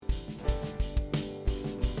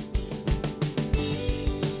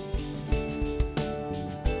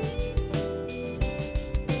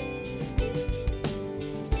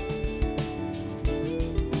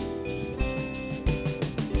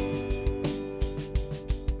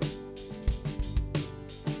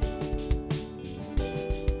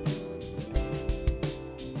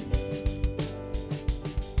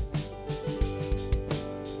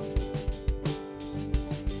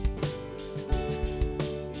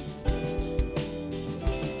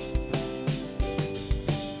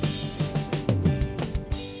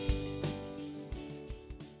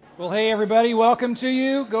Well, hey, everybody, welcome to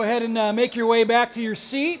you. Go ahead and make your way back to your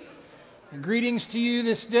seat. And greetings to you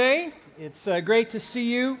this day. It's great to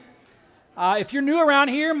see you. If you're new around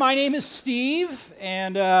here, my name is Steve,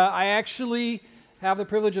 and I actually have the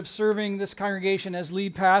privilege of serving this congregation as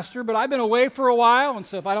lead pastor, but I've been away for a while, and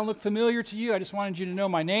so if I don't look familiar to you, I just wanted you to know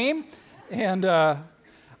my name. And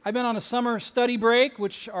I've been on a summer study break,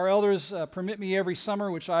 which our elders permit me every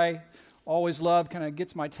summer, which I always love, kind of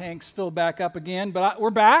gets my tanks filled back up again. But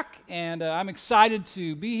we're back, and I'm excited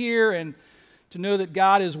to be here and to know that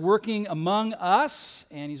God is working among us,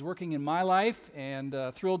 and He's working in my life, and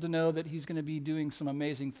thrilled to know that He's going to be doing some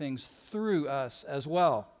amazing things through us as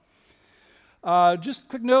well. Just a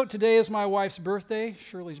quick note, today is my wife's birthday,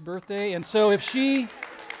 Shirley's birthday, and so if you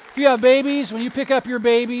have babies, when you pick up your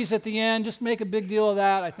babies at the end, just make a big deal of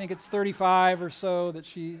that. I think it's 35 or so that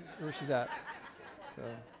where she's at. So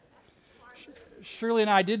Shirley and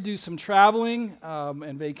I did do some traveling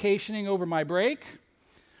and vacationing over my break,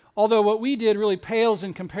 although what we did really pales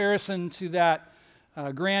in comparison to that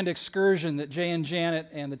grand excursion that Jay and Janet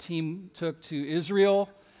and the team took to Israel,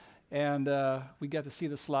 and we got to see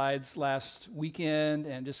the slides last weekend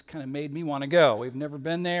and just kind of made me want to go. We've never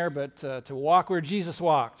been there, but to walk where Jesus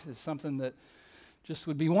walked is something that just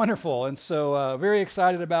would be wonderful, and so very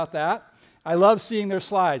excited about that. I love seeing their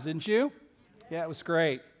slides, didn't you? Yeah, it was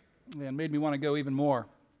great. And made me want to go even more.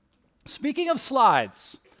 Speaking of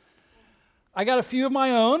slides, I got a few of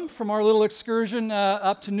my own from our little excursion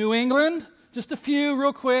up to New England. Just a few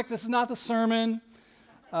real quick. This is not the sermon.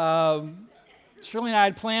 Shirley and I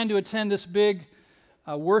had planned to attend this big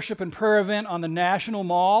worship and prayer event on the National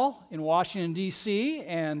Mall in Washington, D.C.,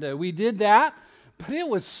 and we did that, but it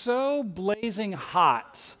was so blazing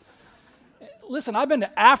hot. Listen, I've been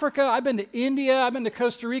to Africa, I've been to India, I've been to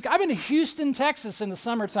Costa Rica, I've been to Houston, Texas in the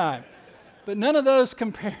summertime. But none of those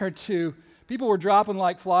compared to, people were dropping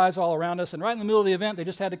like flies all around us, and right in the middle of the event, they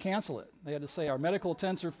just had to cancel it. They had to say, our medical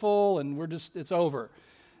tents are full, and it's over.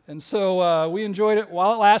 And so we enjoyed it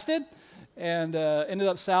while it lasted, and ended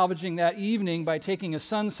up salvaging that evening by taking a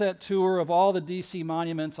sunset tour of all the D.C.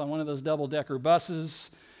 monuments on one of those double-decker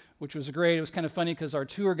buses, which was great. It was kind of funny because our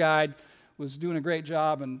tour guide was doing a great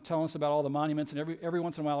job and telling us about all the monuments, and every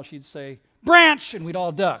once in a while she'd say, "Branch!" and we'd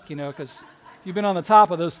all duck, because you've been on the top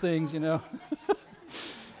of those things,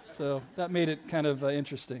 So that made it kind of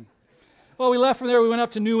interesting. Well, we left from there, we went up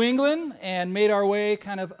to New England and made our way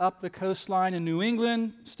kind of up the coastline in New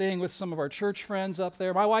England, staying with some of our church friends up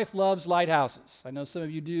there. My wife loves lighthouses. I know some of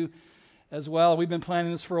you do as well. We've been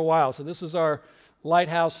planning this for a while, so this was our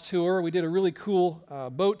lighthouse tour. We did a really cool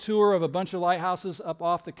boat tour of a bunch of lighthouses up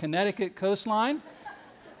off the Connecticut coastline.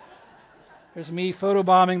 There's me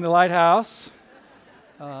photobombing the lighthouse,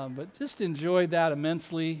 but just enjoyed that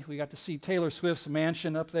immensely. We got to see Taylor Swift's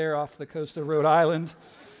mansion up there off the coast of Rhode Island.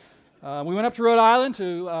 We went up to Rhode Island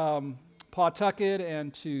to Pawtucket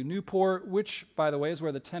and to Newport, which, by the way, is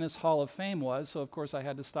where the Tennis Hall of Fame was, so of course I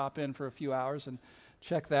had to stop in for a few hours and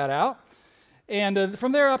check that out. And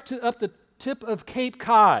from there up the tip of Cape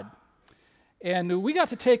Cod, and we got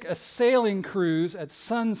to take a sailing cruise at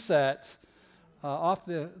sunset off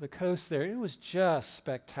the coast there. It was just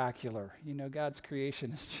spectacular. God's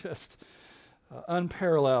creation is just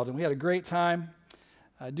unparalleled, and we had a great time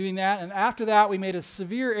doing that. And after that, we made a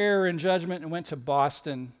severe error in judgment and went to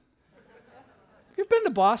Boston. Have you been to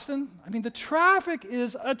Boston? I mean, the traffic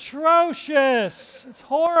is atrocious. It's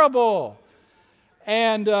horrible.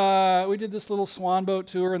 And we did this little swan boat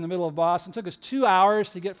tour in the middle of Boston. It took us 2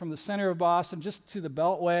 hours to get from the center of Boston just to the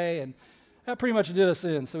Beltway, and that pretty much did us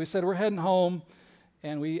in. So we said, we're heading home,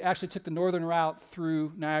 and we actually took the northern route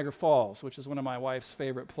through Niagara Falls, which is one of my wife's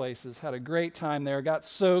favorite places. Had a great time there. Got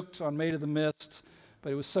soaked on Maid of the Mist,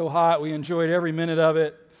 but it was so hot, we enjoyed every minute of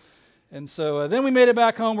it. And so then we made it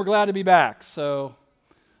back home. We're glad to be back. So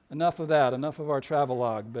enough of that, enough of our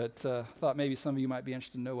travelogue, but thought maybe some of you might be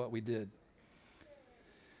interested to know what we did.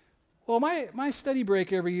 Well, my study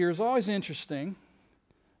break every year is always interesting.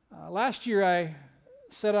 Last year I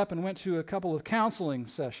set up and went to a couple of counseling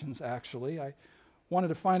sessions, actually. I wanted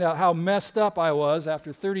to find out how messed up I was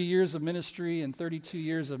after 30 years of ministry and 32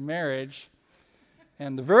 years of marriage.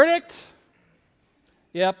 And the verdict?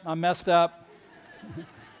 Yep, I'm messed up.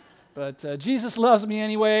 But Jesus loves me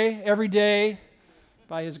anyway, every day,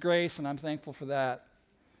 by His grace, and I'm thankful for that.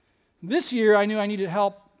 This year I knew I needed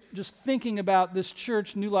help just thinking about this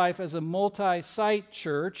church, New Life, as a multi-site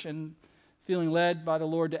church, and feeling led by the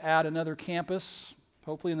Lord to add another campus,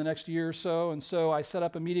 hopefully in the next year or so. And so I set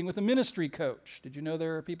up a meeting with a ministry coach. Did you know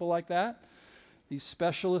there are people like that? These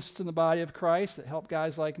specialists in the body of Christ that help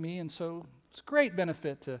guys like me. And so it's a great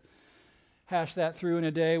benefit to hash that through in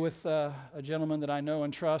a day with a gentleman that I know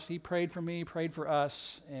and trust. He prayed for me, prayed for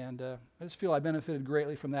us, and I just feel I benefited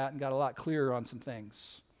greatly from that and got a lot clearer on some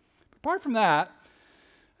things. But apart from that,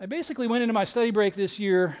 I basically went into my study break this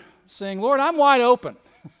year saying, Lord, I'm wide open.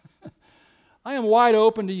 I am wide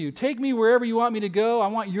open to you. Take me wherever you want me to go. I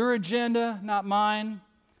want your agenda, not mine.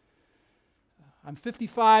 I'm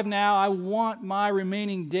 55 now. I want my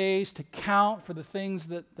remaining days to count for the things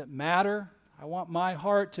that matter. I want my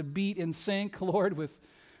heart to beat in sync, Lord, with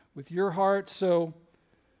your heart. So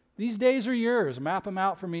these days are yours. Map them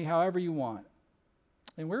out for me however you want.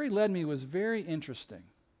 And where he led me was very interesting.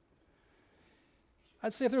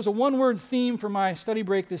 I'd say if there's a one-word theme for my study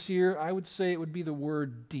break this year, I would say it would be the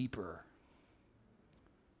word deeper.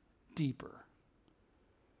 Deeper.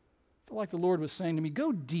 I felt like the Lord was saying to me,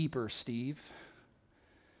 go deeper, Steve.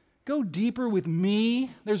 Go deeper with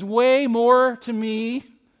me. There's way more to me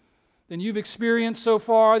than you've experienced so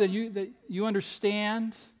far, that you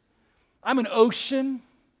understand. I'm an ocean.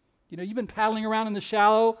 You've been paddling around in the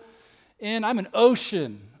shallow, and I'm an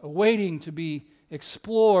ocean awaiting to be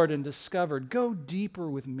explored and discovered. Go deeper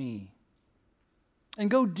with me.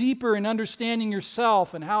 And go deeper in understanding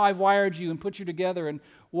yourself and how I've wired you and put you together and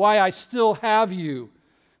why I still have you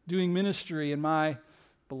doing ministry in my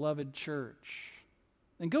beloved church.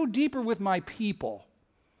 And go deeper with my people,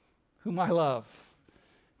 whom I love.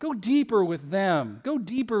 Go deeper with them. Go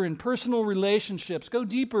deeper in personal relationships. Go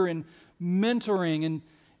deeper in mentoring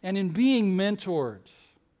and in being mentored.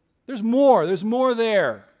 There's more. There's more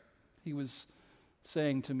there, he was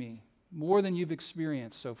saying to me. More than you've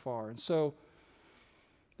experienced so far. And so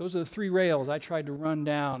those are the three rails I tried to run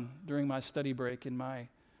down during my study break in my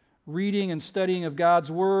reading and studying of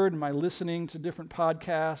God's Word, my listening to different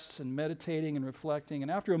podcasts and meditating and reflecting. And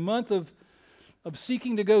after a month of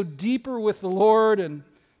seeking to go deeper with the Lord and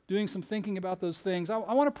doing some thinking about those things, I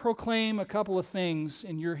want to proclaim a couple of things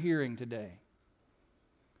in your hearing today.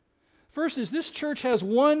 First is this church has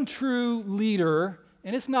one true leader,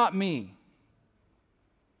 and it's not me.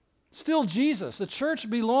 Still Jesus. The church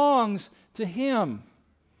belongs to Him.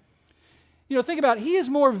 Think about it. He is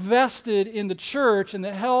more vested in the church and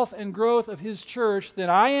the health and growth of His church than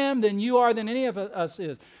I am, than you are, than any of us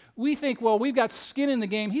is. We think, well, we've got skin in the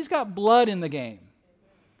game. He's got blood in the game.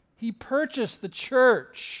 He purchased the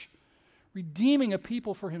church, redeeming a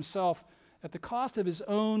people for Himself at the cost of His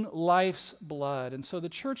own life's blood. And so the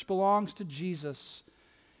church belongs to Jesus,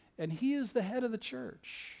 and He is the head of the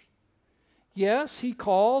church. Yes, He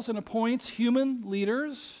calls and appoints human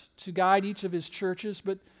leaders to guide each of His churches,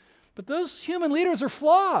 but those human leaders are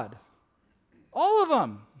flawed. All of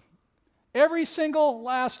them. Every single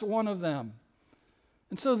last one of them.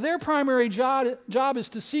 And so their primary job is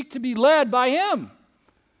to seek to be led by Him,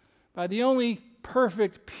 by the only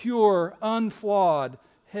perfect, pure, unflawed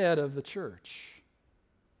head of the church.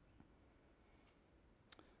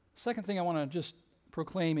 The second thing I want to just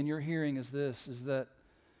proclaim in your hearing is this, is that,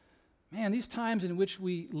 man, these times in which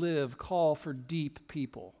we live call for deep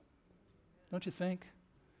people. Don't you think?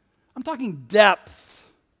 I'm talking depth.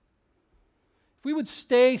 If we would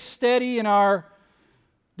stay steady in our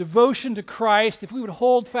devotion to Christ, if we would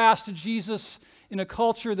hold fast to Jesus in a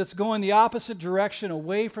culture that's going the opposite direction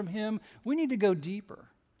away from Him, we need to go deeper.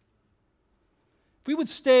 If we would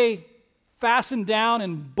stay fastened down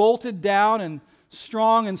and bolted down and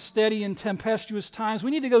strong and steady in tempestuous times,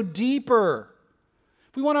 we need to go deeper.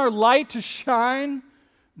 If we want our light to shine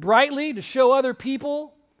brightly, to show other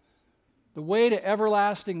people the way to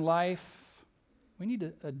everlasting life, we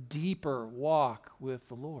need a deeper walk with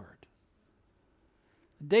the Lord.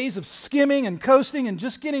 Days of skimming and coasting and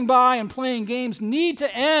just getting by and playing games need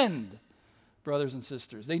to end, brothers and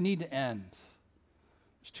sisters. They need to end.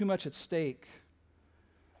 There's too much at stake.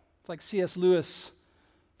 It's like C.S. Lewis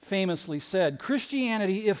famously said,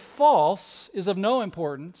 Christianity, if false, is of no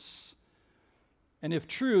importance, and if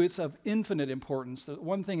true, it's of infinite importance. The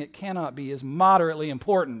one thing it cannot be is moderately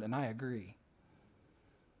important, and I agree.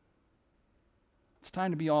 It's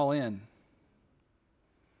time to be all in.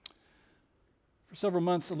 For several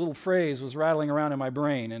months, a little phrase was rattling around in my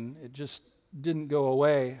brain, and it just didn't go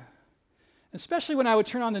away. Especially when I would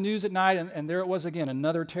turn on the news at night, and there it was again,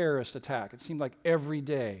 another terrorist attack. It seemed like every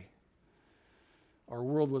day our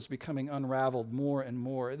world was becoming unraveled more and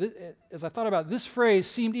more. As I thought about it, this phrase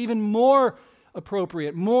seemed even more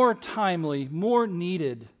appropriate, more timely, more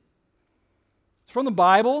needed. It's from the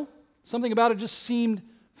Bible. Something about it just seemed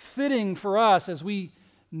fitting for us as we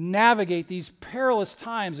navigate these perilous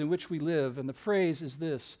times in which we live. And the phrase is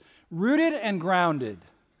this: rooted and grounded.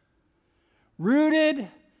 Rooted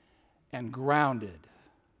and grounded.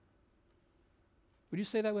 Would you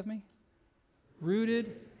say that with me?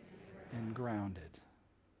 Rooted and grounded.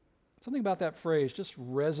 Something about that phrase just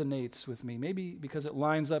resonates with me, maybe because it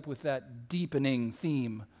lines up with that deepening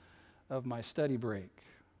theme of my study break.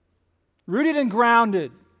 Rooted and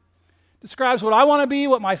grounded describes what I want to be,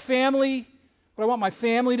 what I want my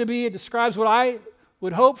family to be. It describes what I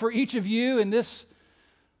would hope for each of you in this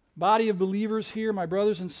body of believers here, my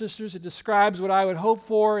brothers and sisters. It describes what I would hope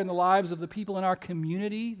for in the lives of the people in our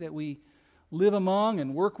community that we live among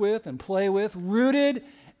and work with and play with. Rooted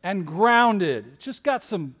and grounded. It's just got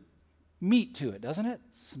some meat to it, doesn't it?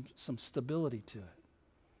 Some stability to it.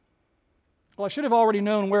 Well, I should have already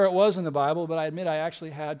known where it was in the Bible, but I admit I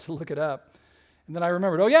actually had to look it up. And then I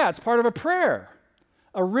remembered, oh yeah, it's part of a prayer.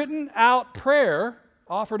 A written out prayer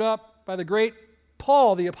offered up by the great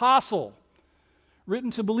Paul the Apostle,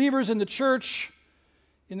 written to believers in the church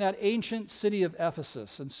in that ancient city of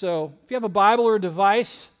Ephesus. And so if you have a Bible or a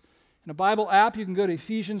device and a Bible app, you can go to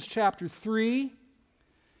Ephesians chapter 3.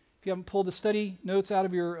 If you haven't pulled the study notes out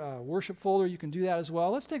of your worship folder, you can do that as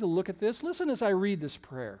well. Let's take a look at this. Listen as I read this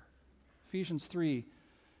prayer. Ephesians 3,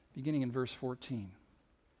 beginning in verse 14.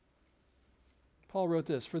 Paul wrote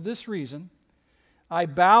this, "For this reason, I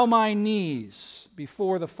bow my knees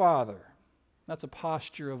before the Father." That's a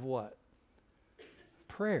posture of what?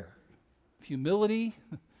 Prayer. Humility,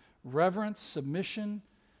 reverence, submission,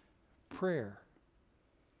 prayer.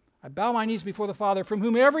 I bow my knees before the Father, from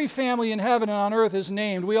whom every family in heaven and on earth is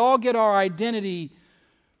named. We all get our identity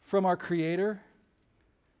from our Creator.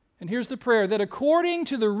 And here's the prayer, that according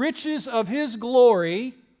to the riches of His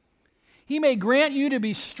glory, He may grant you to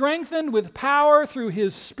be strengthened with power through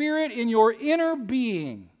His Spirit in your inner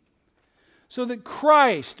being, so that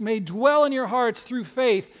Christ may dwell in your hearts through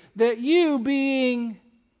faith, that you, being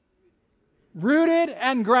rooted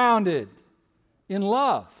and grounded in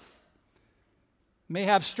love, may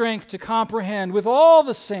have strength to comprehend with all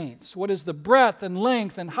the saints what is the breadth and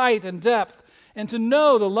length and height and depth, and to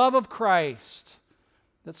know the love of Christ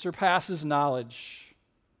that surpasses knowledge,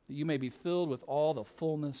 that you may be filled with all the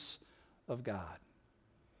fullness of God.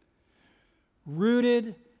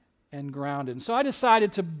 Rooted and grounded. And so I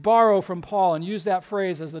decided to borrow from Paul and use that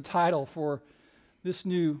phrase as the title for this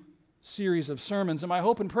new series of sermons. And my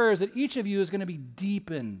hope and prayer is that each of you is going to be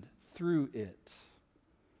deepened through it.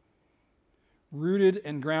 Rooted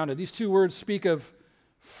and grounded. These two words speak of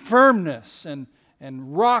firmness and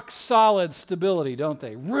rock-solid stability, don't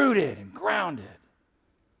they? Rooted and grounded.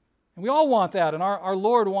 And we all want that, and our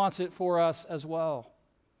Lord wants it for us as well.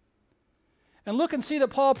 And look and see that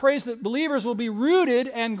Paul prays that believers will be rooted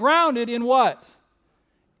and grounded in what?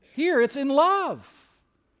 Here, it's in love.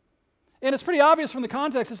 And it's pretty obvious from the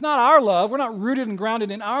context. It's not our love. We're not rooted and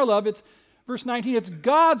grounded in our love. It's, verse 19, it's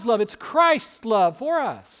God's love. It's Christ's love for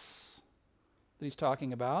us that he's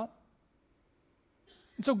talking about.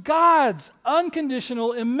 And so God's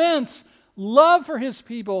unconditional, immense love for His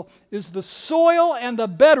people is the soil and the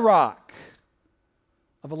bedrock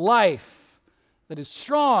of a life that is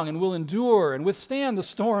strong and will endure and withstand the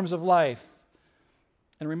storms of life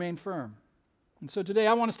and remain firm. And so today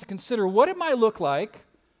I want us to consider what it might look like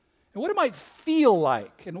and what it might feel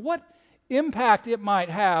like and what impact it might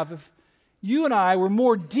have if you and I were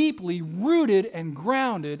more deeply rooted and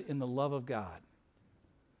grounded in the love of God.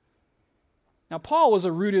 Now, Paul was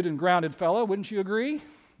a rooted and grounded fellow, wouldn't you agree?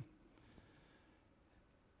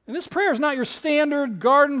 And this prayer is not your standard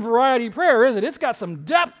garden variety prayer, is it? It's got some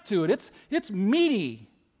depth to it. It's meaty.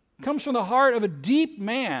 It comes from the heart of a deep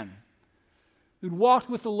man who'd walked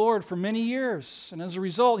with the Lord for many years. And as a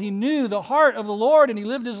result, he knew the heart of the Lord, and he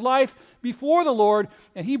lived his life before the Lord,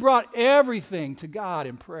 and he brought everything to God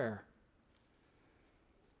in prayer.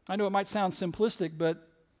 I know it might sound simplistic, but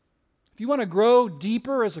if you want to grow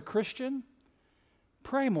deeper as a Christian,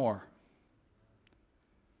 pray more.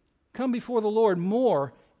 Come before the Lord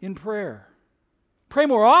more in prayer. Pray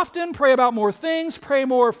more often, pray about more things, pray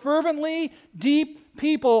more fervently. Deep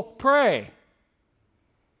people pray.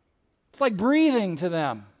 It's like breathing to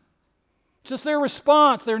them. It's just their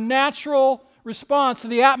response, their natural response to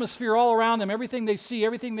the atmosphere all around them. Everything they see,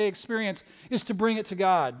 everything they experience is to bring it to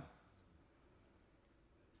God.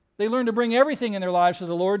 They learn to bring everything in their lives to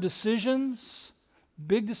the Lord. Decisions,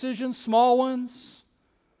 big decisions, small ones,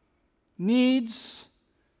 needs,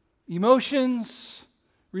 emotions,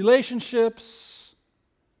 relationships.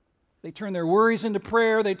 They turn their worries into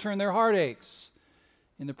prayer. They turn their heartaches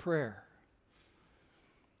into prayer.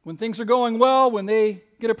 When things are going well, when they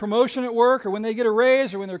get a promotion at work, or when they get a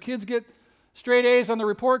raise, or when their kids get straight A's on the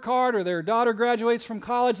report card, or their daughter graduates from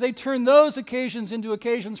college, they turn those occasions into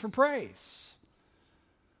occasions for praise.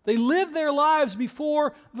 They live their lives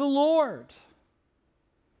before the Lord.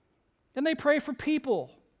 And they pray for people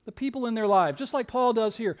the people in their lives, just like Paul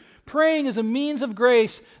does here. Praying is a means of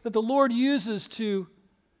grace that the Lord uses to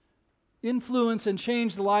influence and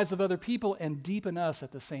change the lives of other people and deepen us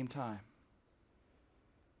at the same time.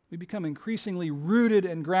 We become increasingly rooted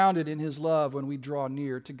and grounded in His love when we draw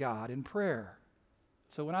near to God in prayer.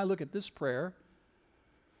 So when I look at this prayer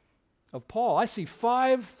of Paul, I see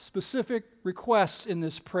 5 specific requests in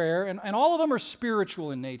this prayer, and all of them are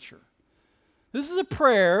spiritual in nature. This is a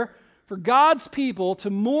prayer for God's people to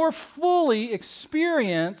more fully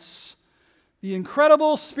experience the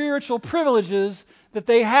incredible spiritual privileges that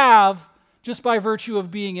they have just by virtue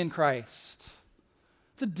of being in Christ.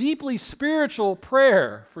 It's a deeply spiritual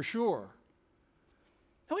prayer, for sure.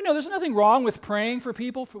 And we know there's nothing wrong with praying for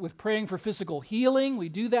people, with praying for physical healing. We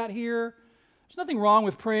do that here. There's nothing wrong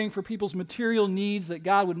with praying for people's material needs, that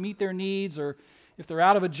God would meet their needs, or if they're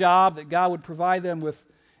out of a job, that God would provide them with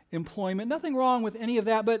employment. Nothing wrong with any of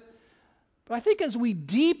that, but I think as we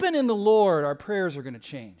deepen in the Lord, our prayers are going to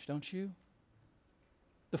change, don't you?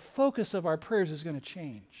 The focus of our prayers is going to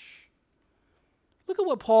change. Look at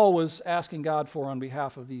what Paul was asking God for on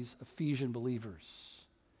behalf of these Ephesian believers.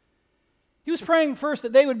 He was praying first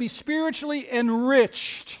that they would be spiritually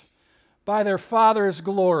enriched by their Father's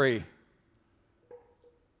glory.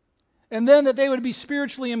 And then that they would be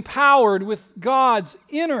spiritually empowered with God's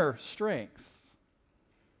inner strength.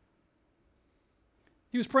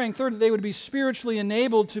 He was praying third that they would be spiritually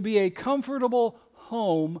enabled to be a comfortable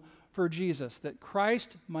home for Jesus, that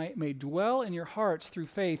Christ may dwell in your hearts through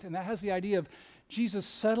faith. And that has the idea of Jesus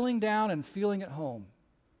settling down and feeling at home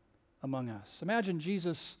among us. Imagine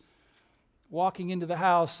Jesus walking into the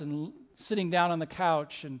house and sitting down on the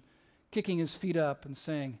couch and kicking his feet up and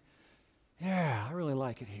saying, "Yeah, I really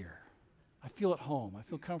like it here. I feel at home. I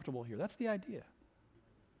feel comfortable here." That's the idea.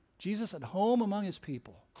 Jesus at home among His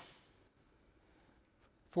people.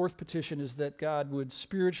 Fourth petition is that God would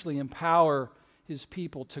spiritually empower His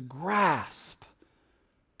people to grasp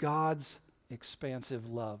God's expansive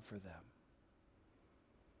love for them.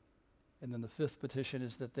 And then the fifth petition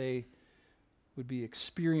is that they would be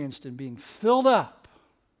experienced in being filled up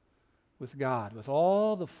with God, with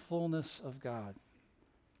all the fullness of God.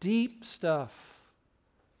 Deep stuff.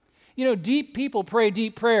 You know, deep people pray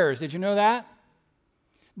deep prayers. Did you know that?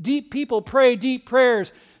 Deep people pray deep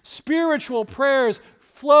prayers. Spiritual prayers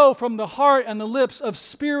flow from the heart and the lips of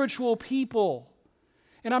spiritual people.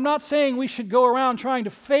 And I'm not saying we should go around trying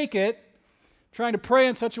to fake it, trying to pray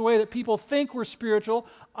in such a way that people think we're spiritual.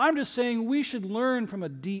 I'm just saying we should learn from a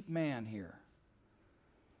deep man here.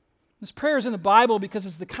 This prayer is in the Bible because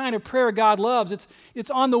it's the kind of prayer God loves.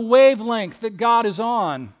 It's on the wavelength that God is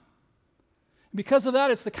on. Because of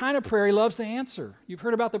that, it's the kind of prayer He loves to answer. You've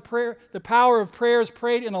heard about the power of prayers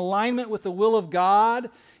prayed in alignment with the will of God,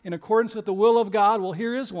 in accordance with the will of God. Well,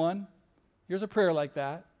 here is one. Here's a prayer like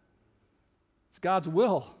that. It's God's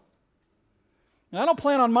will. And I don't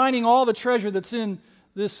plan on mining all the treasure that's in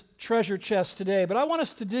this treasure chest today, but I want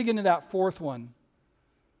us to dig into that fourth one.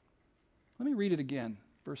 Let me read it again,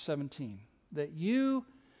 verse 17. That you,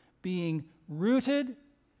 being rooted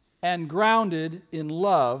and grounded in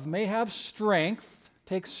love, may have strength,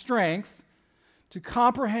 take strength, to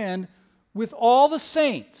comprehend with all the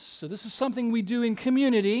saints. So this is something we do in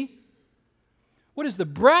community. What is the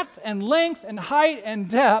breadth and length and height and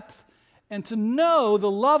depth, and to know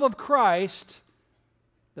the love of Christ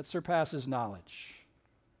that surpasses knowledge.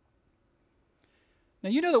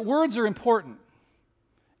 Now you know that words are important.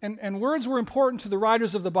 And words were important to the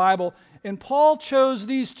writers of the Bible, and Paul chose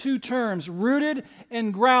these two terms, rooted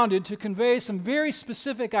and grounded, to convey some very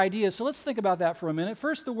specific ideas. So let's think about that for a minute.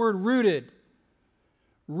 First, the word rooted.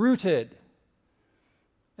 Rooted.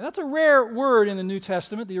 And that's a rare word in the New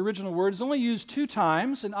Testament. The original word is only used 2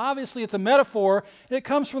 times, and obviously it's a metaphor, and it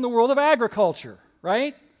comes from the world of agriculture,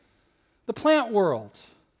 right? The plant world.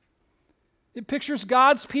 It pictures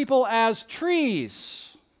God's people as trees,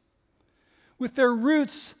 with their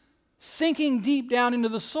roots sinking deep down into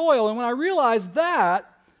the soil. And when I realized that,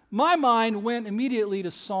 my mind went immediately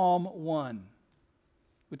to Psalm 1,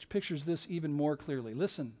 which pictures this even more clearly.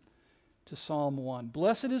 Listen to Psalm 1.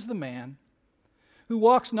 Blessed is the man who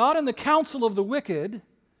walks not in the counsel of the wicked,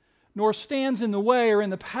 nor stands in the way or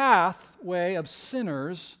in the pathway of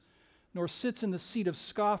sinners, nor sits in the seat of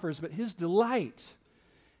scoffers, but his delight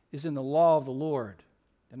is in the law of the Lord.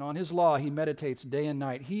 And on his law he meditates day and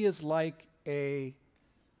night. He is like a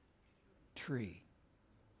tree.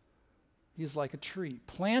 He is like a tree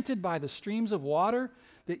planted by the streams of water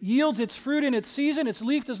that yields its fruit in its season. Its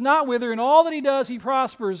leaf does not wither. In all that he does, he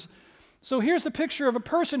prospers. So here's the picture of a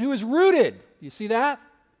person who is rooted. You see that?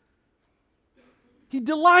 He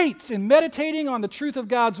delights in meditating on the truth of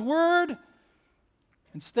God's word.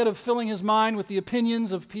 Instead of filling his mind with the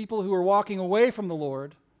opinions of people who are walking away from the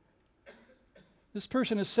Lord, this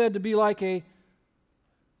person is said to be like a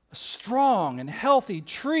strong and healthy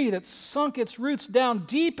tree that's sunk its roots down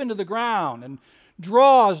deep into the ground and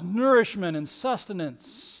draws nourishment and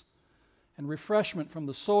sustenance and refreshment from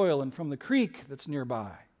the soil and from the creek that's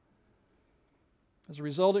nearby. As a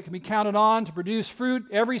result, it can be counted on to produce fruit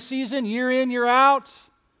every season, year in, year out,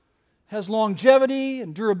 has longevity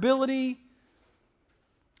and durability.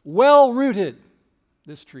 Well-rooted,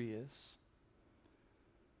 this tree is.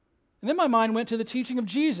 And then my mind went to the teaching of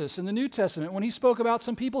Jesus in the New Testament when he spoke about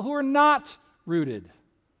some people who are not rooted.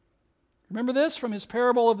 Remember this from his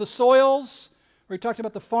parable of the soils, where he talked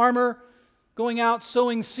about the farmer going out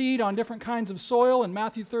sowing seed on different kinds of soil in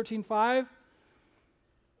Matthew 13:5. It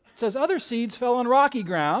says, other seeds fell on rocky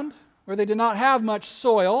ground, where they did not have much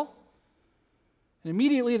soil, and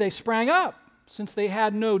immediately they sprang up, since they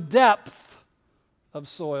had no depth of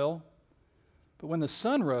soil. But when the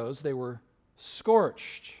sun rose, they were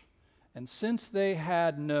scorched. And since they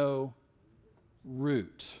had no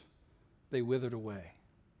root, they withered away.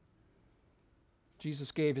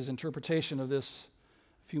 Jesus gave his interpretation of this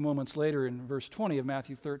a few moments later in verse 20 of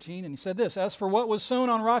Matthew 13, and he said this, as for what was sown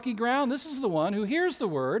on rocky ground, this is the one who hears the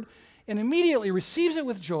word and immediately receives it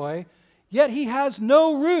with joy, yet he has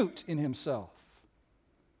no root in himself,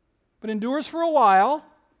 but endures for a while.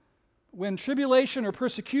 When tribulation or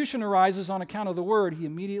persecution arises on account of the word, he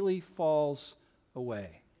immediately falls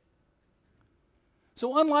away.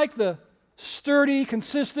 So unlike the sturdy,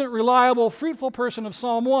 consistent, reliable, fruitful person of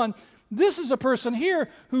Psalm 1, this is a person here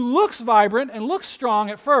who looks vibrant and looks strong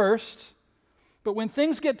at first, but when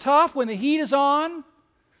things get tough, when the heat is on,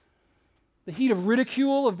 the heat of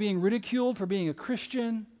ridicule, of being ridiculed for being a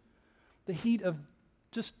Christian, the heat of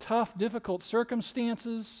just tough, difficult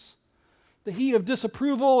circumstances, the heat of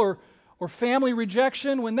disapproval or family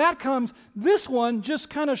rejection, when that comes, this one just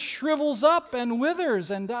kind of shrivels up and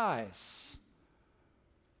withers and dies.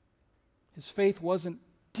 His faith wasn't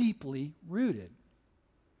deeply rooted.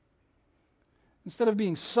 Instead of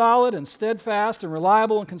being solid and steadfast and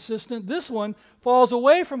reliable and consistent, this one falls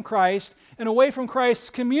away from Christ and away from Christ's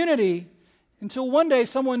community until one day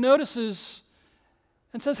someone notices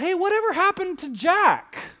and says, hey, whatever happened to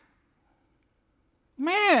Jack?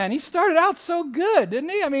 Man, he started out so good, didn't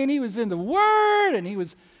he? I mean, he was in the Word, and he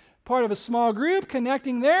was part of a small group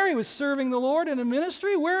connecting there. He was serving the Lord in a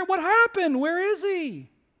ministry. What happened? Where is he?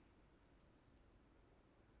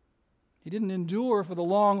 He didn't endure for the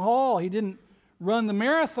long haul. He didn't run the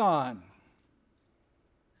marathon.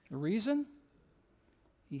 The reason?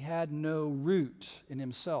 He had no root in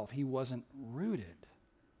himself. He wasn't rooted.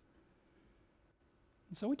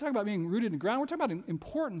 And so we talk about being rooted in the ground. We're talking about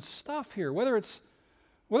important stuff here. Whether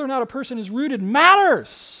or not a person is rooted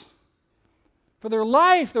matters for their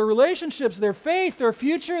life, their relationships, their faith, their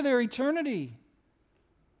future, their eternity.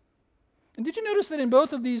 And did you notice that in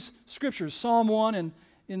both of these scriptures, Psalm 1 and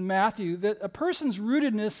in Matthew, that a person's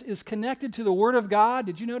rootedness is connected to the Word of God?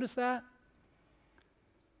 Did you notice that?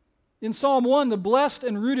 In Psalm 1, the blessed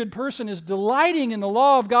and rooted person is delighting in the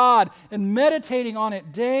law of God and meditating on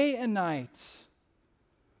it day and night.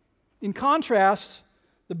 In contrast,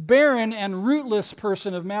 the barren and rootless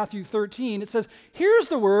person of Matthew 13, it says, hears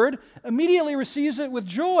the word, immediately receives it with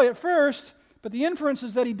joy at first, but the inference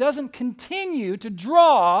is that he doesn't continue to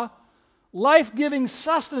draw life-giving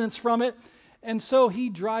sustenance from it, and so he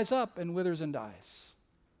dries up and withers and dies.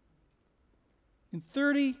 In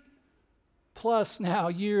 30 plus now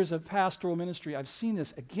years of pastoral ministry, I've seen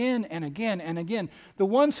this again and again and again. The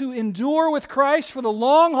ones who endure with Christ for the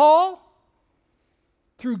long haul,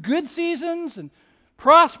 through good seasons and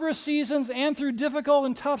prosperous seasons and through difficult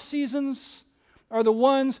and tough seasons, are the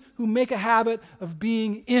ones who make a habit of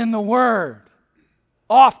being in the Word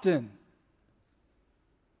often.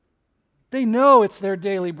 They know it's their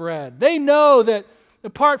daily bread. They know that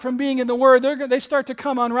apart from being in the Word, they start to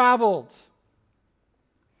come unraveled.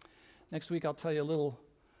 Next week I'll tell you a little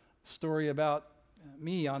story about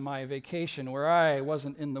me on my vacation where I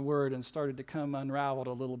wasn't in the Word and started to come unraveled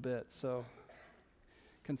a little bit. So,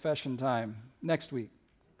 confession time next week.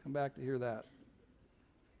 Come back to hear that.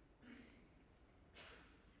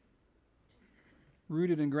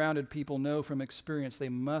 Rooted and grounded people know from experience they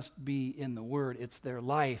must be in the Word. It's their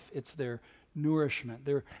life. It's their nourishment.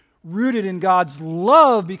 They're rooted in God's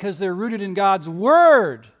love because they're rooted in God's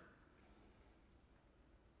Word.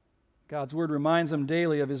 God's Word reminds them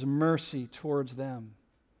daily of His mercy towards them.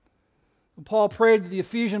 Paul prayed that the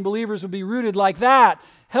Ephesian believers would be rooted like that,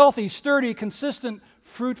 healthy, sturdy, consistent,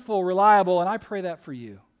 fruitful, reliable, and I pray that for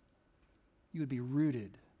you. You would be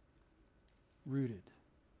rooted.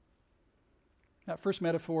 That first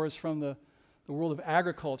metaphor is from the world of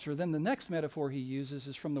agriculture. Then the next metaphor he uses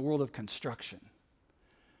is from the world of construction.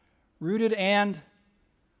 Rooted and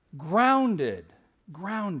grounded.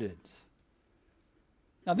 Grounded.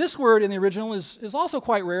 Now, this word in the original is also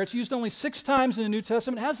quite rare. It's used only 6 times in the New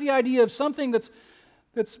Testament. It has the idea of something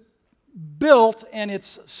that's built and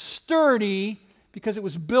it's sturdy because it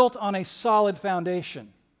was built on a solid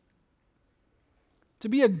foundation. To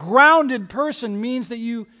be a grounded person means that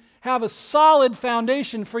you have a solid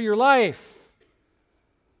foundation for your life,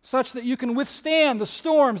 such that you can withstand the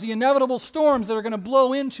storms, the inevitable storms that are going to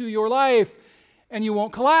blow into your life, and you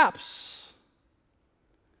won't collapse.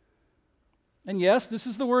 And yes, this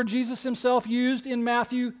is the word Jesus himself used in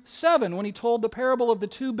Matthew 7 when he told the parable of the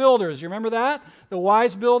 2 builders. You remember that? The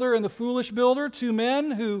wise builder and the foolish builder, 2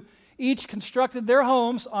 men who each constructed their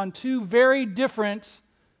homes on 2 very different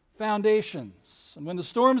foundations. And when the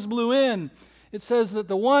storms blew in, it says that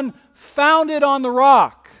the one founded on the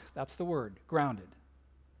rock, that's the word, grounded.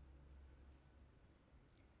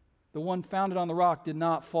 The one founded on the rock did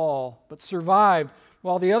not fall, but survived,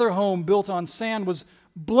 while the other home built on sand was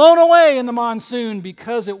blown away in the monsoon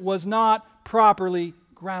because it was not properly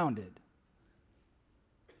grounded.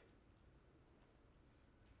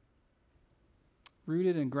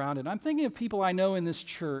 Rooted and grounded. I'm thinking of people I know in this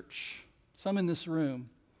church, some in this room,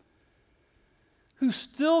 who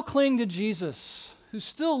still cling to Jesus, who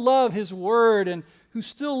still love His Word, and who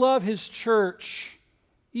still love His church,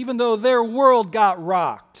 even though their world got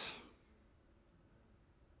rocked.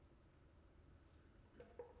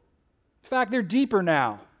 In fact, they're deeper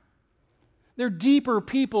now. They're deeper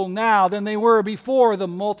people now than they were before the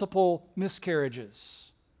multiple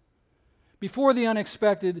miscarriages, before the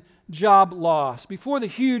unexpected job loss, before the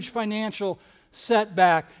huge financial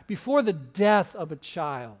setback, before the death of a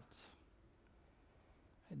child.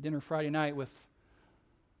 I had dinner Friday night with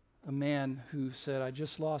a man who said, I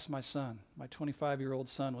just lost my son. My 25-year-old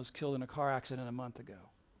son was killed in a car accident a month ago.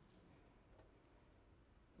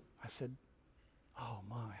 I said, oh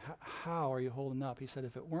my, how are you holding up? He said,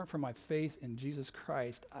 if it weren't for my faith in Jesus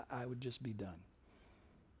Christ, I would just be done.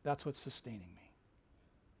 That's what's sustaining me.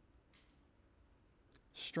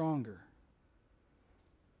 Stronger.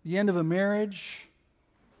 The end of a marriage,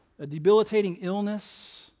 a debilitating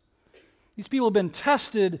illness. These people have been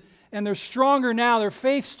tested and they're stronger now. Their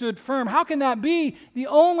faith stood firm. How can that be? The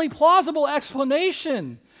only plausible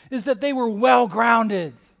explanation is that they were well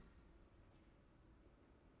grounded.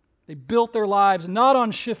 They built their lives not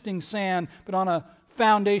on shifting sand, but on a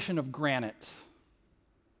foundation of granite.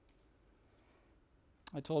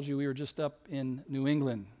 I told you we were just up in New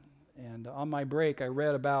England, and on my break I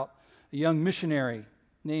read about a young missionary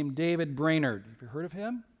named David Brainerd. Have you heard of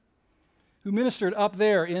him? Who ministered up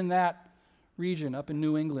there in that region, up in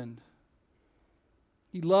New England.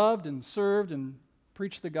 He loved and served and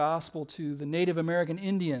preached the gospel to the Native American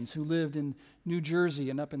Indians who lived in New Jersey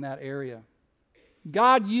and up in that area.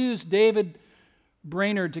 God used David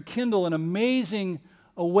Brainerd to kindle an amazing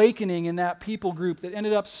awakening in that people group that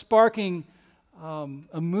ended up sparking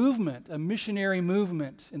a movement, a missionary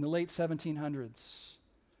movement in the late 1700s.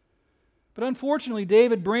 But unfortunately,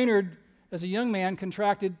 David Brainerd, as a young man,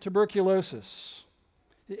 contracted tuberculosis.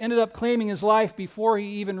 It ended up claiming his life before he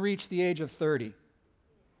even reached the age of 30.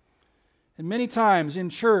 And many times in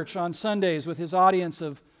church on Sundays with his audience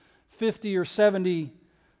of 50 or 70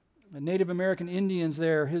 Native American Indians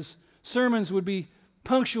there, his sermons would be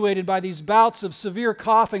punctuated by these bouts of severe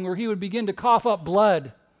coughing where he would begin to cough up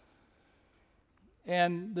blood.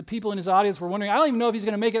 And the people in his audience were wondering, I don't even know if he's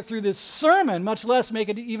going to make it through this sermon, much less make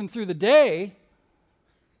it even through the day.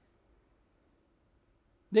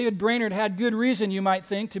 David Brainerd had good reason, you might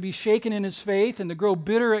think, to be shaken in his faith and to grow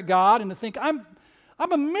bitter at God and to think, I'm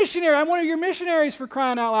a missionary. I'm one of your missionaries, for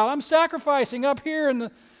crying out loud. I'm sacrificing up here in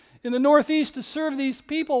the Northeast to serve these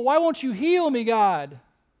people. Why won't you heal me, God?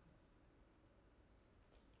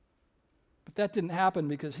 But that didn't happen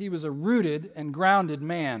because he was a rooted and grounded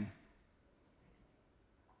man.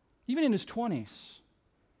 Even in his 20s.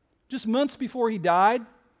 Just months before he died,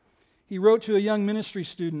 he wrote to a young ministry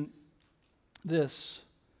student this: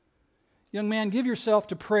 young man, give yourself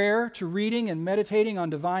to prayer, to reading and meditating on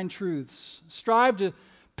divine truths. Strive to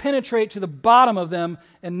penetrate to the bottom of them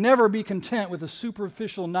and never be content with a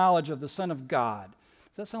superficial knowledge of the Son of God.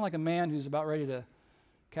 Does that sound like a man who's about ready to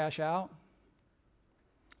cash out?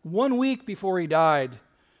 1 week before he died,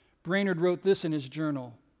 Brainerd wrote this in his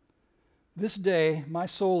journal: this day my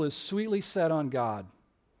soul is sweetly set on God.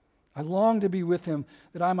 I long to be with him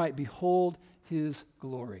that I might behold his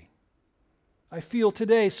glory. I feel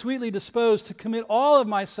today sweetly disposed to commit all of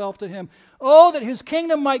myself to Him. Oh, that His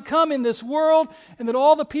kingdom might come in this world, and that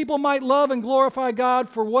all the people might love and glorify God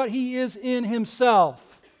for what He is in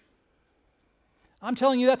Himself. I'm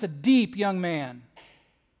telling you, that's a deep young man.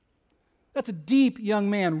 That's a deep young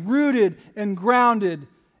man, rooted and grounded,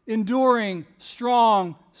 enduring,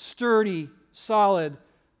 strong, sturdy, solid.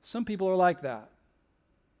 Some people are like that.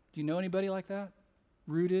 Do you know anybody like that?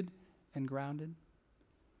 Rooted and grounded?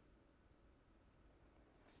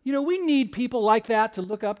 You know, we need people like that to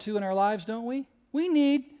look up to in our lives, don't we? We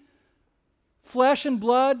need flesh and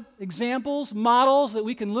blood examples, models that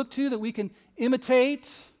we can look to, that we can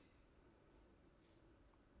imitate.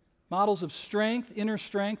 Models of strength, inner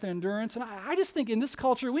strength and endurance. And I just think in this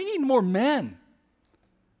culture, we need more men.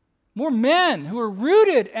 More men who are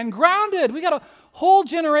rooted and grounded. We got a whole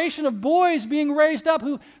generation of boys being raised up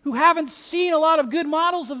who haven't seen a lot of good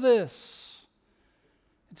models of this.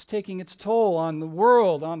 It's taking its toll on the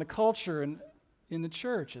world, on the culture, and in the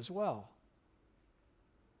church as well.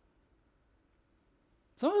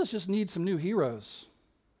 Some of us just need some new heroes.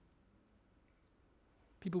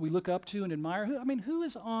 People we look up to and admire. Who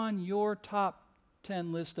is on your top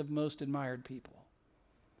 10 list of most admired people?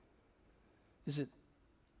 Is it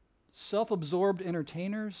self-absorbed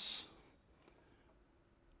entertainers?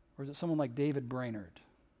 Or is it someone like David Brainerd?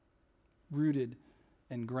 Rooted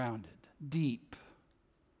and grounded, deep.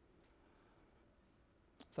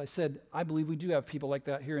 As I said, I believe we do have people like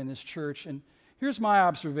that here in this church. And here's my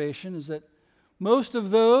observation, is that most of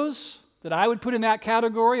those that I would put in that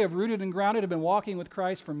category of rooted and grounded have been walking with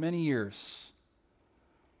Christ for many years.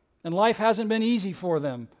 And life hasn't been easy for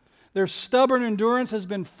them. Their stubborn endurance has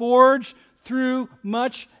been forged through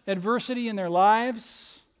much adversity in their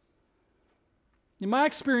lives. In my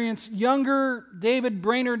experience, younger David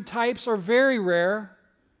Brainerd types are very rare.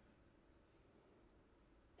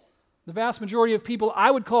 The vast majority of people I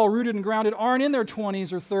would call rooted and grounded aren't in their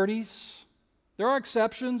 20s or 30s. There are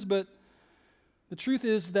exceptions, but the truth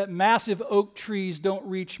is that massive oak trees don't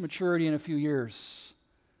reach maturity in a few years.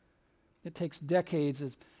 It takes decades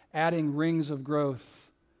of adding rings of growth,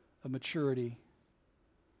 of maturity.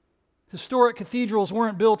 Historic cathedrals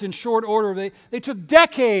weren't built in short order. They took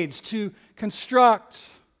decades to construct.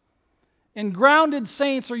 And grounded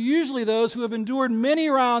saints are usually those who have endured many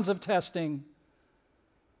rounds of testing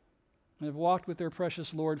and have walked with their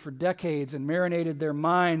precious Lord for decades and marinated their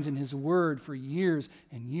minds in His Word for years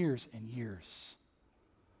and years and years.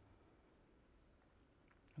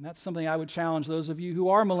 And that's something I would challenge those of you who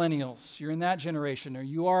are millennials, you're in that generation, or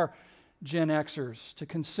you are Gen Xers, to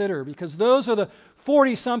consider, because those are the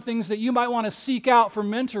 40-somethings that you might want to seek out for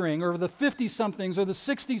mentoring, or the 50-somethings, or the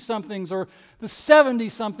 60-somethings, or the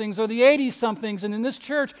 70-somethings, or the 80-somethings. And in this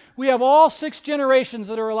church, we have all 6 generations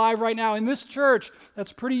that are alive right now. In this church,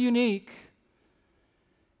 that's pretty unique.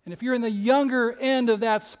 And if you're in the younger end of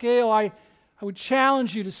that scale, I would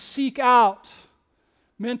challenge you to seek out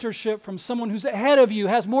mentorship from someone who's ahead of you,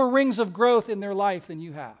 has more rings of growth in their life than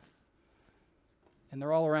you have. And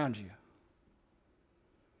they're all around you.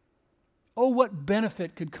 Oh, what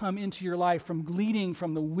benefit could come into your life from gleaning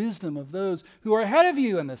from the wisdom of those who are ahead of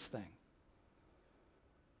you in this thing,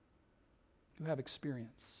 who have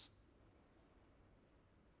experience.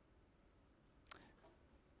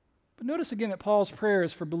 But notice again that Paul's prayer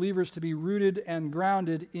is for believers to be rooted and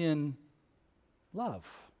grounded in love.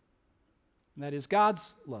 And that is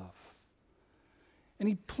God's love. And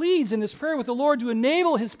he pleads in this prayer with the Lord to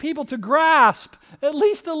enable his people to grasp at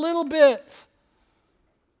least a little bit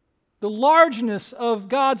the largeness of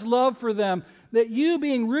God's love for them, that you,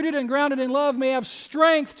 being rooted and grounded in love, may have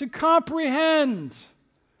strength to comprehend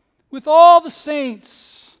with all the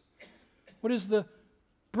saints what is the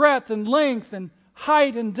breadth and length and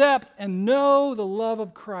height and depth, and know the love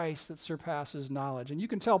of Christ that surpasses knowledge. And you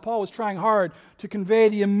can tell Paul was trying hard to convey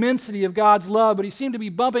the immensity of God's love, but he seemed to be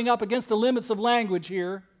bumping up against the limits of language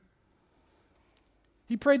here.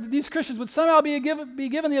 He prayed that these Christians would somehow be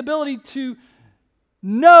given the ability to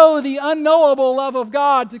know the unknowable love of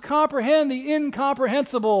God, to comprehend the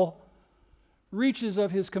incomprehensible reaches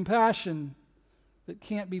of His compassion that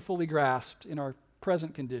can't be fully grasped in our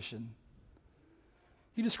present condition.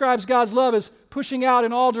 He describes God's love as pushing out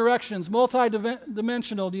in all directions,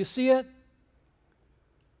 multi-dimensional. Do you see it?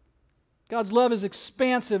 God's love is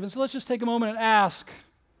expansive. And so let's just take a moment and ask,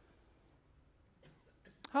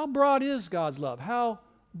 how broad is God's love? How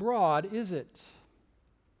broad is it?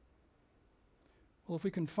 Well, if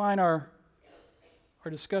we confine our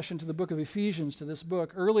discussion to the book of Ephesians, to this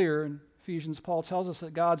book, earlier in Ephesians, Paul tells us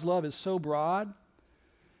that God's love is so broad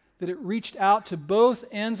that it reached out to both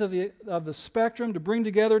ends of the spectrum to bring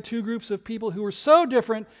together two groups of people who were so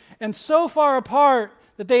different and so far apart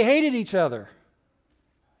that they hated each other.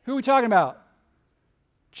 Who are we talking about?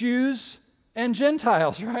 Jews and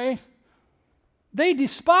Gentiles, right? They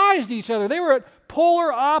despised each other. They were at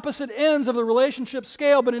polar opposite ends of the relationship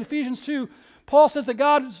scale, but in Ephesians 2, Paul says that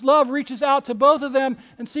God's love reaches out to both of them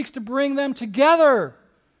and seeks to bring them together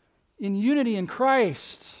in unity in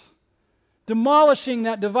Christ, demolishing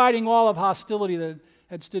that dividing wall of hostility that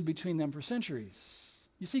had stood between them for centuries.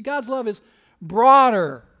 You see, God's love is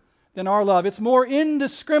broader than our love. It's more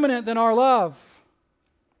indiscriminate than our love.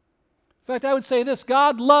 In fact, I would say this: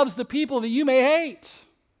 God loves the people that you may hate.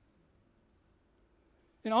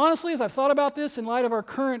 And honestly, as I've thought about this in light of our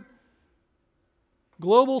current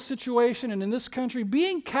global situation and in this country,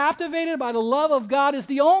 being captivated by the love of God is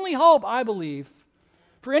the only hope, I believe,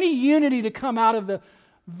 for any unity to come out of the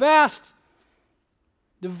vast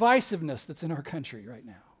divisiveness that's in our country right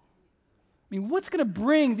now. I mean, what's going to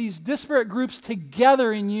bring these disparate groups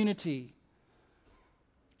together in unity?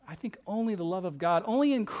 I think only the love of God.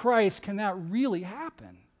 Only in Christ can that really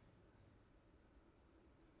happen.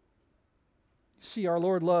 You see, our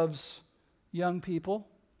Lord loves young people,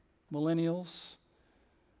 millennials,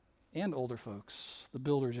 and older folks, the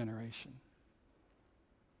builder generation.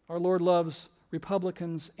 Our Lord loves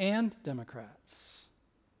Republicans and Democrats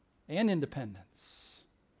and independents.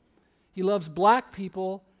 He loves black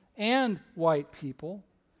people and white people.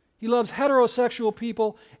 He loves heterosexual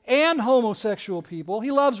people and homosexual people.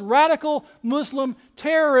 He loves radical Muslim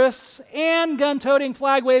terrorists and gun-toting,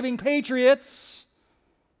 flag-waving patriots.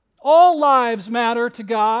 All lives matter to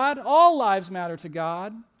God. All lives matter to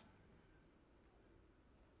God.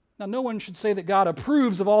 Now, no one should say that God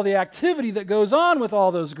approves of all the activity that goes on with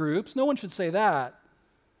all those groups. No one should say that.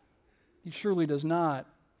 He surely does not.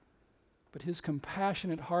 But His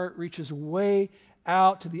compassionate heart reaches way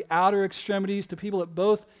out to the outer extremities, to people at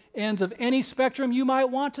both ends of any spectrum you might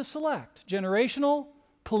want to select: generational,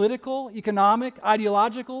 political, economic,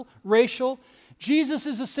 ideological, racial. Jesus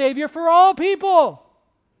is a Savior for all people.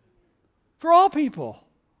 For all people.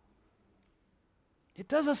 It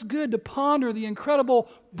does us good to ponder the incredible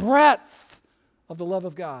breadth of the love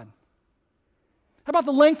of God. How about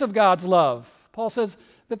the length of God's love? Paul says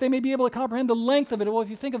that they may be able to comprehend the length of it. Well, if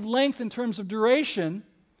you think of length in terms of duration,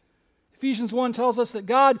 Ephesians 1 tells us that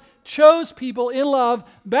God chose people in love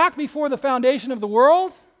back before the foundation of the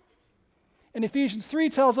world. And Ephesians 3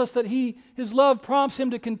 tells us that His love prompts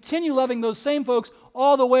Him to continue loving those same folks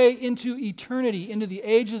all the way into eternity, into the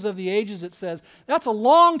ages of the ages, it says. That's a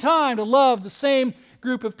long time to love the same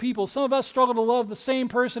group of people. Some of us struggle to love the same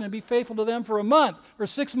person and be faithful to them for a month or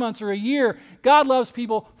 6 months or a year. God loves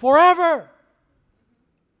people forever.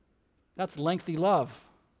 That's lengthy love.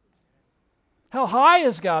 How high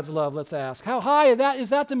is God's love, let's ask? How high is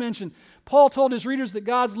that dimension? Paul told his readers that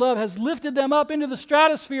God's love has lifted them up into the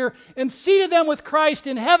stratosphere and seated them with Christ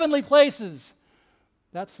in heavenly places.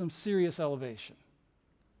 That's some serious elevation.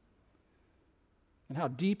 And how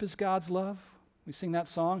deep is God's love? We sing that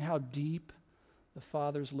song, how deep the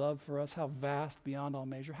Father's love for us, how vast beyond all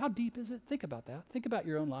measure. How deep is it? Think about that. Think about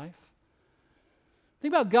your own life.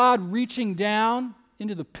 Think about God reaching down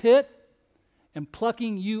into the pit and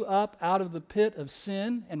plucking you up out of the pit of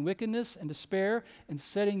sin and wickedness and despair and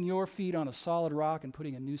setting your feet on a solid rock and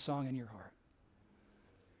putting a new song in your heart.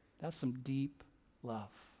 That's some deep love.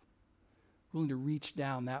 Willing to reach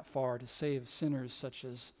down that far to save sinners such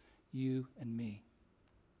as you and me.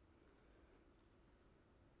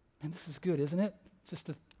 And this is good, isn't it? Just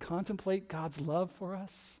to contemplate God's love for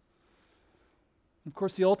us. Of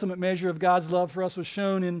course, the ultimate measure of God's love for us was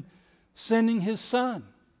shown in sending His Son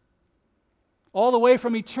all the way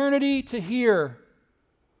from eternity to here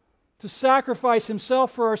to sacrifice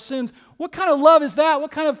Himself for our sins. What kind of love is that?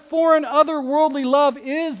 What kind of foreign, otherworldly love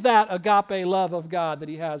is that agape love of God that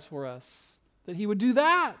He has for us? That He would do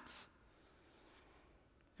that.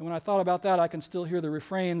 And when I thought about that, I can still hear the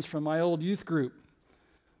refrains from my old youth group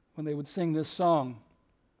when they would sing this song.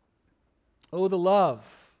 Oh, the love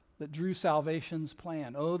that drew salvation's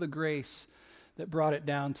plan. Oh, the grace that brought it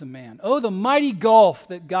down to man. Oh, the mighty gulf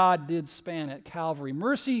that God did span at Calvary.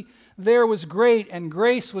 Mercy there was great and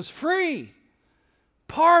grace was free.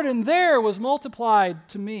 Pardon there was multiplied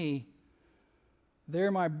to me.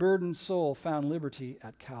 There my burdened soul found liberty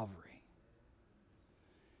at Calvary.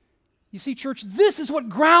 You see, church, this is what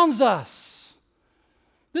grounds us.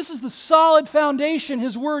 This is the solid foundation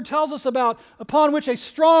His Word tells us about, upon which a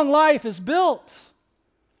strong life is built.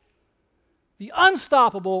 The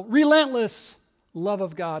unstoppable, relentless love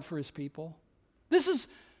of God for His people. This is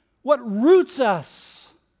what roots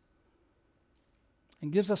us.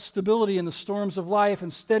 and gives us stability in the storms of life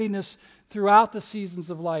and steadiness throughout the seasons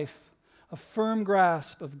of life, a firm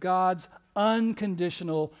grasp of God's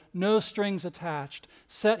unconditional, no strings attached,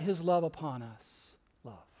 set his love upon us.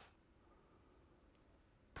 Love.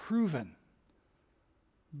 Proven,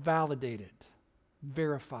 validated,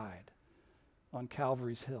 verified on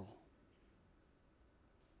Calvary's Hill.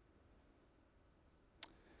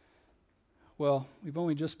 Well, we've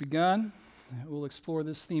only just begun. We'll explore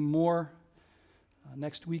this theme more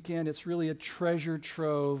next weekend. It's really a treasure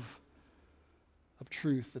trove of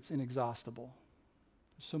truth that's inexhaustible.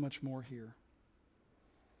 There's so much more here.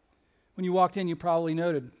 When you walked in, you probably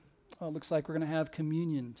noted, oh, it looks like we're going to have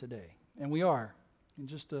communion today. And we are, in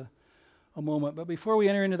just a moment. But before we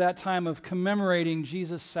enter into that time of commemorating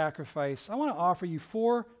Jesus' sacrifice, I want to offer you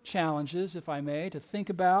 4 challenges, if I may, to think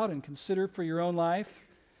about and consider for your own life.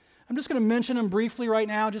 I'm just going to mention them briefly right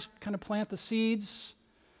now, just kind of plant the seeds.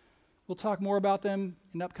 We'll talk more about them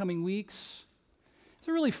in upcoming weeks.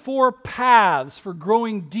 There are really 4 paths for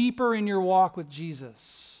growing deeper in your walk with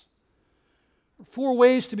Jesus. 4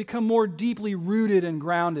 ways to become more deeply rooted and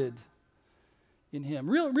grounded in Him.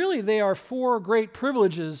 Really, they are 4 great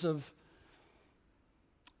privileges of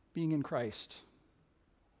being in Christ.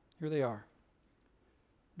 Here they are.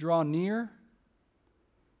 Draw near,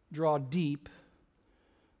 draw deep,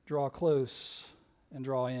 draw close, and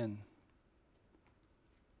draw in.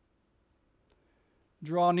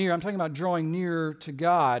 Draw near. I'm talking about drawing nearer to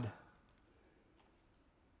God.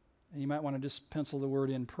 And you might want to just pencil the word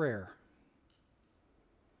in prayer.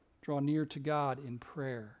 Draw near to God in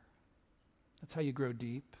prayer. That's how you grow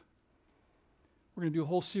deep. We're going to do a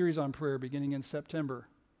whole series on prayer beginning in September.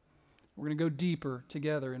 We're going to go deeper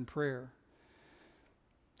together in prayer.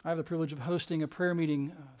 I have the privilege of hosting a prayer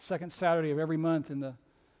meeting second Saturday of every month in the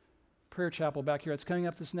prayer chapel back here. It's coming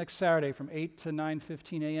up this next Saturday from 8 to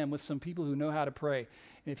 9:15 a.m. with some people who know how to pray.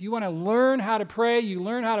 And if you want to learn how to pray, you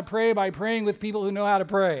learn how to pray by praying with people who know how to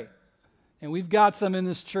pray. And we've got some in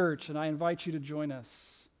this church, and I invite you to join us.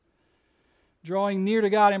 Drawing near to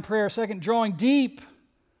God in prayer. Second, drawing deep.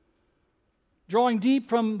 Drawing deep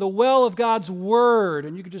from the well of God's Word.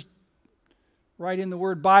 And you could just write in the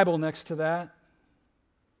word Bible next to that.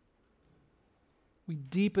 We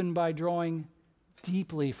deepen by drawing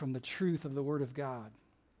deeply from the truth of the Word of God.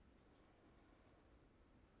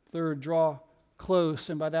 Third, draw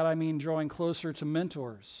close, and by that I mean drawing closer to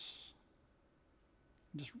mentors.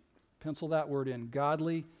 Just pencil that word in.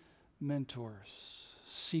 Godly mentors.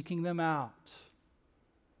 Seeking them out.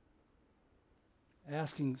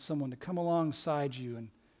 Asking someone to come alongside you and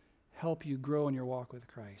help you grow in your walk with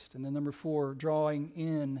Christ. And then number 4, drawing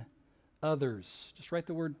in others. Just write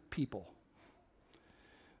the word people.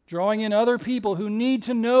 Drawing in other people who need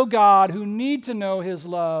to know God, who need to know His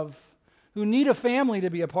love, who need a family to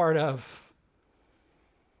be a part of.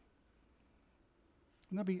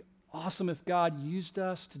 Wouldn't that be awesome if God used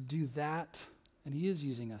us to do that? And He is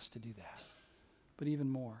using us to do that, but even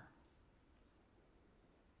more.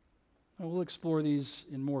 And we'll explore these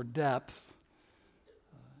in more depth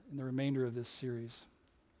in the remainder of this series.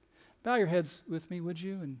 Bow your heads with me, would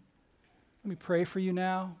you? And let me pray for you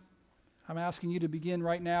now. I'm asking you to begin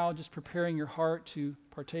right now just preparing your heart to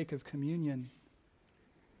partake of communion.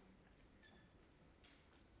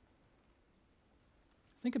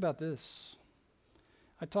 Think about this.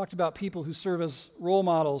 I talked about people who serve as role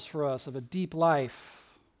models for us of a deep life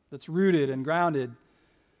that's rooted and grounded.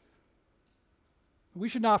 We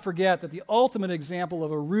should not forget that the ultimate example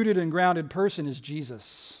of a rooted and grounded person is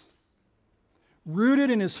Jesus. Rooted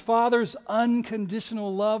in His Father's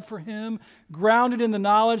unconditional love for Him, grounded in the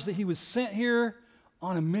knowledge that He was sent here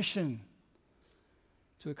on a mission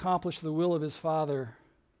to accomplish the will of His Father.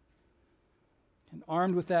 And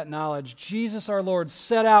armed with that knowledge, Jesus our Lord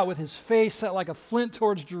set out with His face set like a flint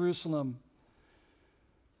towards Jerusalem,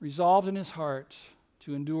 resolved in His heart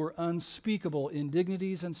to endure unspeakable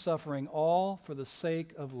indignities and suffering, all for the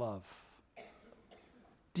sake of love.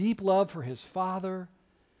 Deep love for His Father,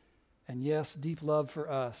 and yes, deep love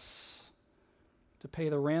for us, to pay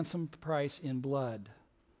the ransom price in blood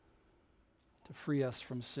to free us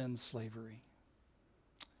from sin's slavery.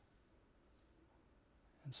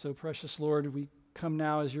 And so, precious Lord, we come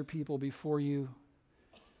now as your people before you,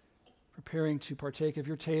 preparing to partake of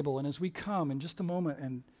your table. And as we come in just a moment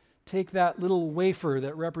and take that little wafer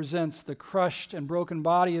that represents the crushed and broken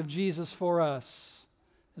body of Jesus for us,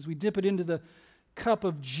 as we dip it into the cup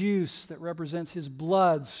of juice that represents His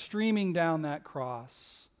blood streaming down that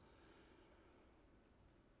cross,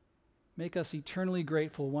 make us eternally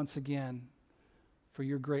grateful once again for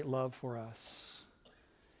your great love for us.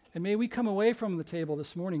 And may we come away from the table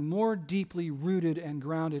this morning more deeply rooted and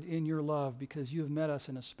grounded in your love because you have met us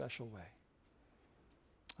in a special way.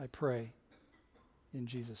 I pray in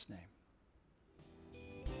Jesus' name.